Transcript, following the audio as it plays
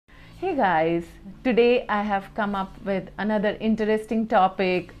Hey guys, today I have come up with another interesting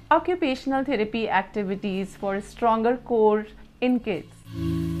topic, occupational therapy activities for a stronger core in kids.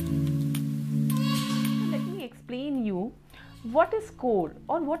 Let me explain you what is core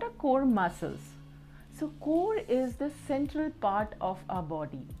or what are core muscles. So core is the central part of our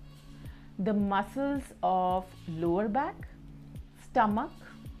body. The muscles of lower back, stomach,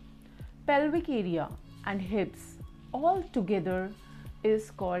 pelvic area and hips all together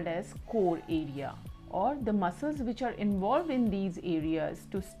is called as core area, or the muscles which are involved in these areas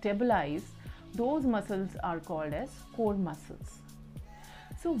to stabilize, those muscles are called as core muscles.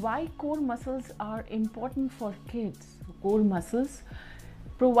 So why core muscles are important for kids? Core muscles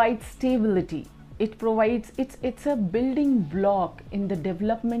provide stability. It's a building block in the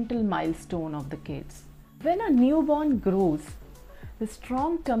developmental milestone of the kids. When a newborn grows, the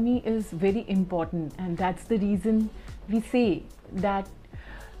strong tummy is very important, and that's the reason we say that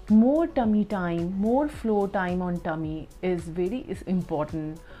more tummy time, more floor time on tummy is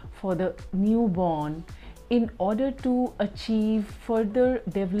important for the newborn in order to achieve further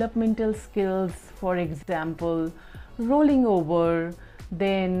developmental skills. For example, rolling over,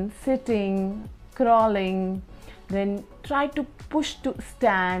 then sitting, crawling, then try to push to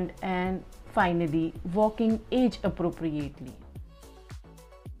stand, and finally walking age appropriately.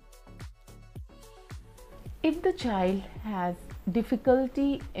 If the child has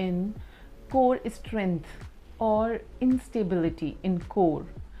difficulty in core strength or instability in core,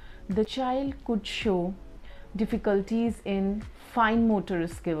 the child could show difficulties in fine motor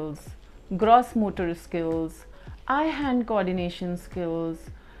skills, gross motor skills, eye-hand coordination skills,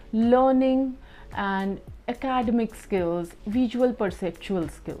 learning and academic skills, visual perceptual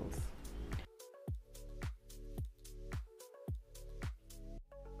skills.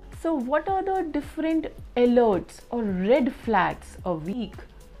 So what are the different alerts or red flags of weak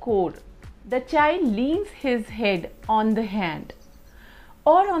core? The child leans his head on the hand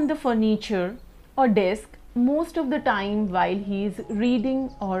or on the furniture or desk most of the time while he is reading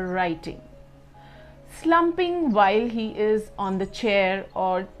or writing. Slumping while he is on the chair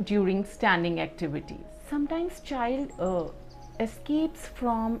or during standing activities. Sometimes child escapes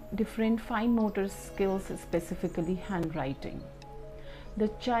from different fine motor skills, specifically handwriting. The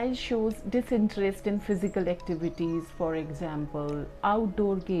child shows disinterest in physical activities, for example,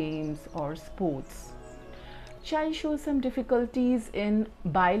 outdoor games or sports. Child shows some difficulties in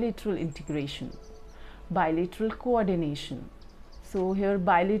bilateral integration, bilateral coordination. So here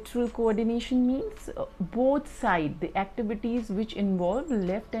bilateral coordination means both sides, the activities which involve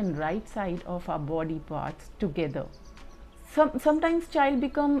left and right side of our body parts together. Sometimes child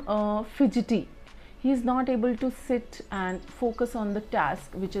become fidgety. He is not able to sit and focus on the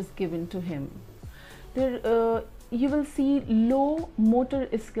task which is given to him. You will see low motor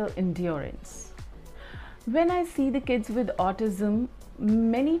skill endurance. When I see the kids with autism,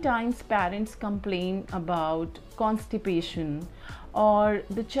 many times parents complain about constipation, or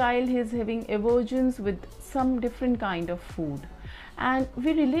the child is having aversions with some different kind of food, and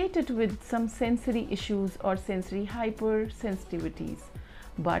we relate it with some sensory issues or sensory hypersensitivities.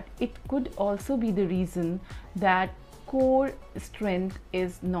 But it could also be the reason that core strength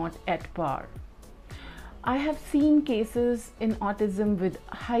is not at par. I have seen cases in autism with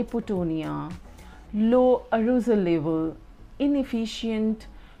hypotonia, low arousal level, inefficient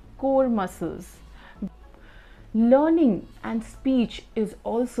core muscles. Learning and speech is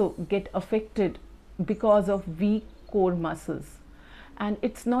also get affected because of weak core muscles, and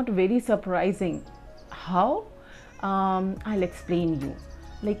it's not very surprising. How? I'll explain you.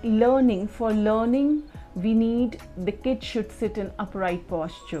 Like for learning, we need the kid should sit in upright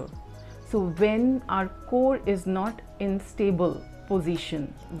posture. So when our core is not in stable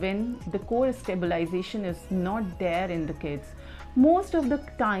position, when the core stabilization is not there in the kids, most of the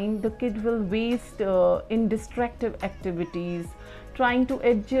time the kid will waste in distractive activities, trying to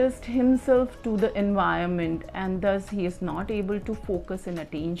adjust himself to the environment, and thus he is not able to focus in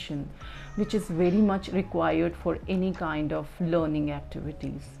attention, which is very much required for any kind of learning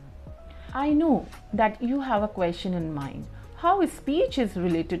activities. I know that you have a question in mind. How speech is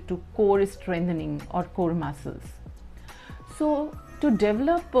related to core strengthening or core muscles? So to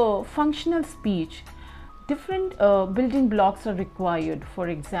develop functional speech, different building blocks are required. For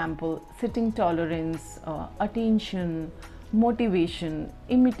example, sitting tolerance, attention, motivation,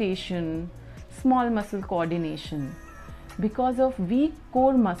 imitation, small muscle coordination. Because of weak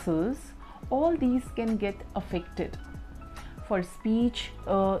core muscles, all these can get affected. For speech,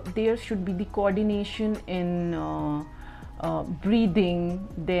 there should be the coordination in breathing,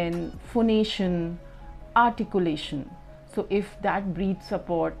 then phonation, articulation. So if that breath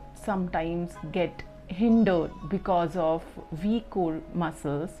support sometimes get hindered because of weak core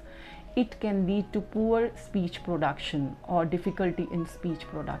muscles, it can lead to poor speech production or difficulty in speech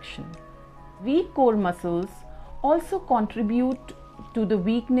production. Weak core muscles also contribute to the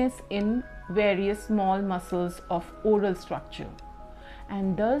weakness in various small muscles of oral structure,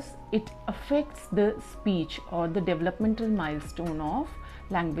 and thus it affects the speech or the developmental milestone of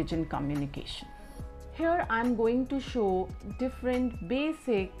language and communication. Here I am going to show different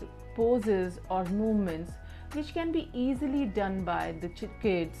basic poses or movements which can be easily done by the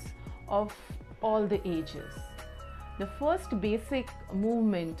kids of all the ages. The first basic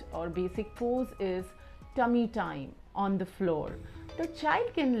movement or basic pose is tummy time on the floor. The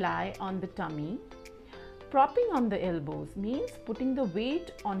child can lie on the tummy. Propping on the elbows means putting the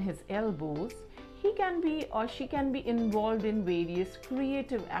weight on his elbows. He can be or she can be involved in various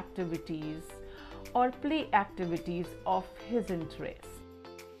creative activities or play activities of his interest.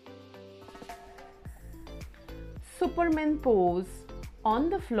 Superman pose on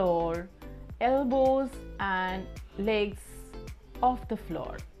the floor, elbows and legs off the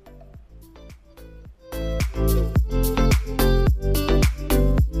floor.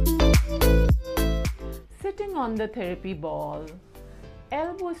 Sitting on the therapy ball,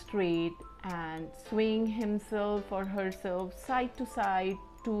 elbow straight and swaying himself or herself side to side,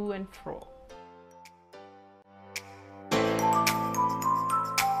 to and fro.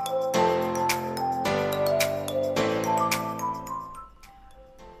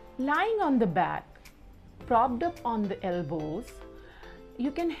 Lying on the back, propped up on the elbows, you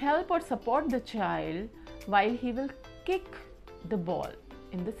can help or support the child while he will kick the ball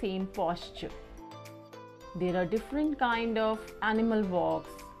in the same posture. There are different kind of animal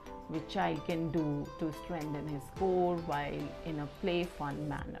walks which child can do to strengthen his core while in a play fun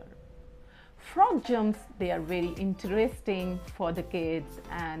manner. Frog jumps, they are very interesting for the kids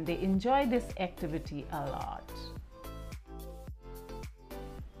and they enjoy this activity a lot.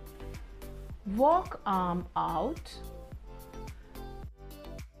 Walk arm out.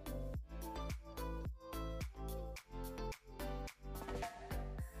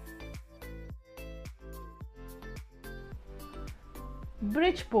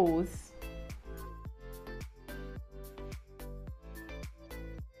 Bridge pose.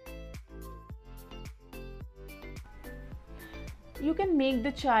 You can make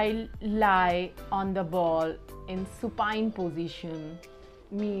the child lie on the ball in supine position,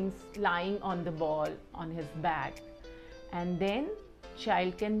 means lying on the ball on his back, and then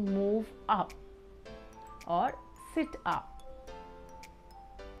child can move up or sit up.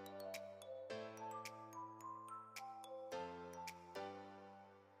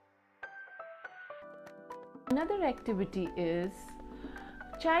 Another activity is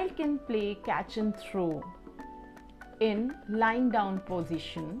child can play catch and throw in lying down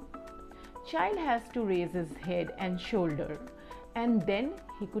position. Child has to raise his head and shoulder and then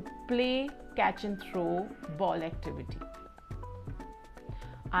he could play catch and throw ball activity.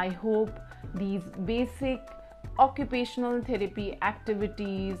 I hope these basic occupational therapy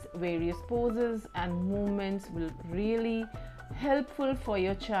activities, various poses and movements will really helpful for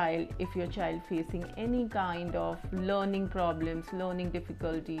your child if your child facing any kind of learning problems, learning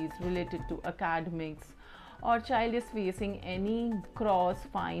difficulties related to academics, or child is facing any cross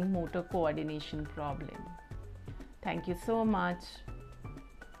fine motor coordination problem. Thank you so much.